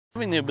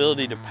Having the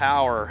ability to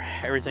power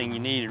everything you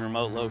need in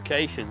remote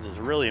locations is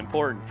really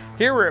important.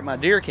 Here we're at my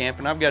deer camp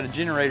and I've got a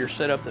generator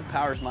set up that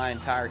powers my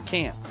entire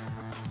camp.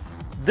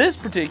 This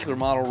particular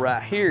model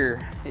right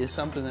here is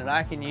something that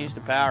I can use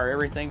to power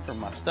everything from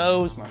my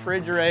stoves, my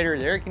refrigerator,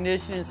 the air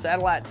conditioning,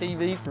 satellite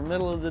TV for the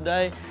middle of the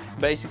day,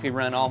 basically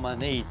run all my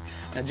needs.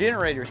 Now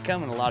generators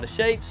come in a lot of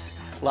shapes,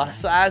 a lot of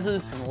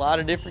sizes, and a lot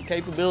of different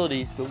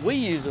capabilities, but we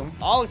use them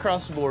all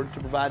across the board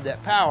to provide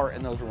that power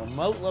in those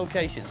remote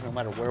locations no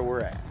matter where we're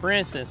at. For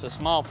instance, a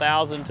small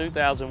 1,000,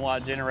 2,000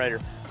 watt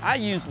generator, I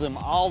use them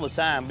all the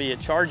time, be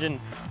it charging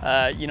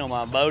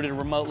my boat at a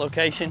remote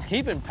location,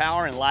 even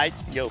powering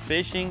lights to go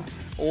fishing,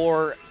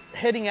 or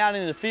heading out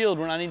into the field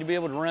when I need to be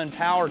able to run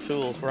power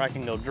tools where I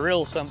can go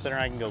drill something or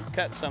I can go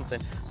cut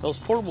something. Those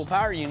portable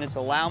power units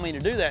allow me to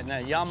do that.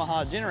 Now,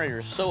 Yamaha generator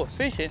is so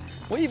efficient,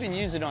 we even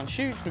use it on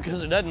shoots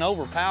because it doesn't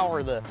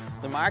overpower the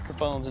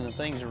microphones and the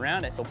things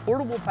around it. So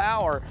portable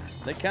power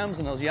that comes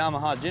in those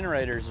Yamaha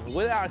generators is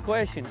without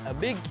question a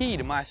big key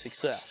to my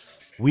success.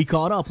 We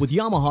caught up with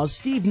Yamaha's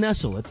Steve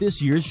Nessel at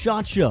this year's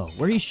SHOT Show,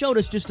 where he showed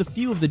us just a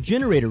few of the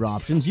generator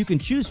options you can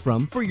choose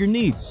from for your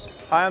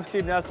needs. Hi, I'm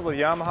Steve Nessel with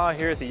Yamaha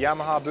here at the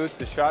Yamaha booth at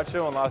the SHOT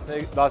Show in Las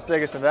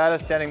Vegas, Nevada,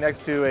 standing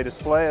next to a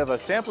display of a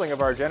sampling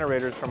of our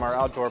generators from our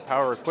outdoor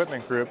power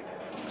equipment group,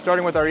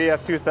 starting with our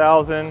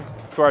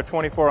EF2000 to our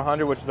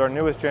 2400, which is our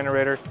newest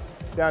generator,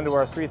 down to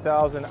our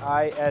 3000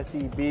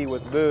 ISEB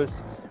with boost.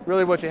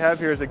 Really what you have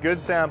here is a good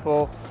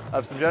sample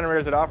of some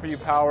generators that offer you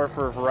power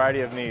for a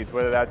variety of needs,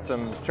 whether that's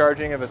some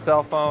charging of a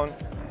cell phone,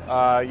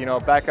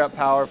 backup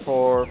power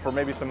for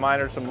maybe some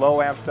minor, some low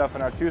amp stuff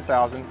in our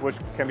 2000, which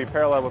can be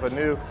paralleled with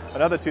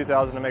another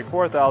 2000 to make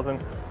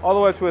 4000, all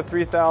the way to a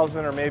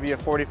 3000 or maybe a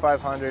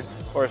 4500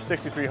 or a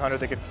 6300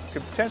 that could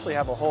potentially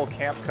have a whole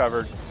camp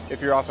covered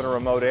if you're off in a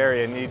remote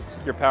area and need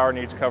your power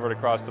needs covered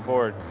across the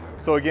board.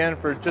 So again,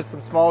 for just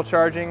some small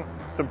charging,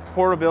 some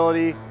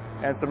portability,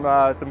 and some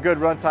good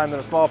runtime in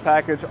a small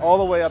package, all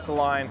the way up the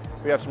line,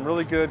 we have some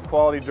really good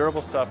quality,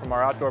 durable stuff from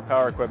our outdoor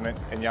power equipment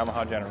and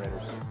Yamaha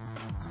generators.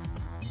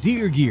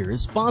 Deer Gear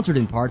is sponsored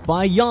in part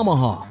by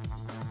Yamaha.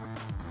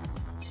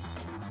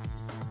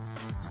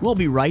 We'll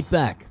be right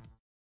back.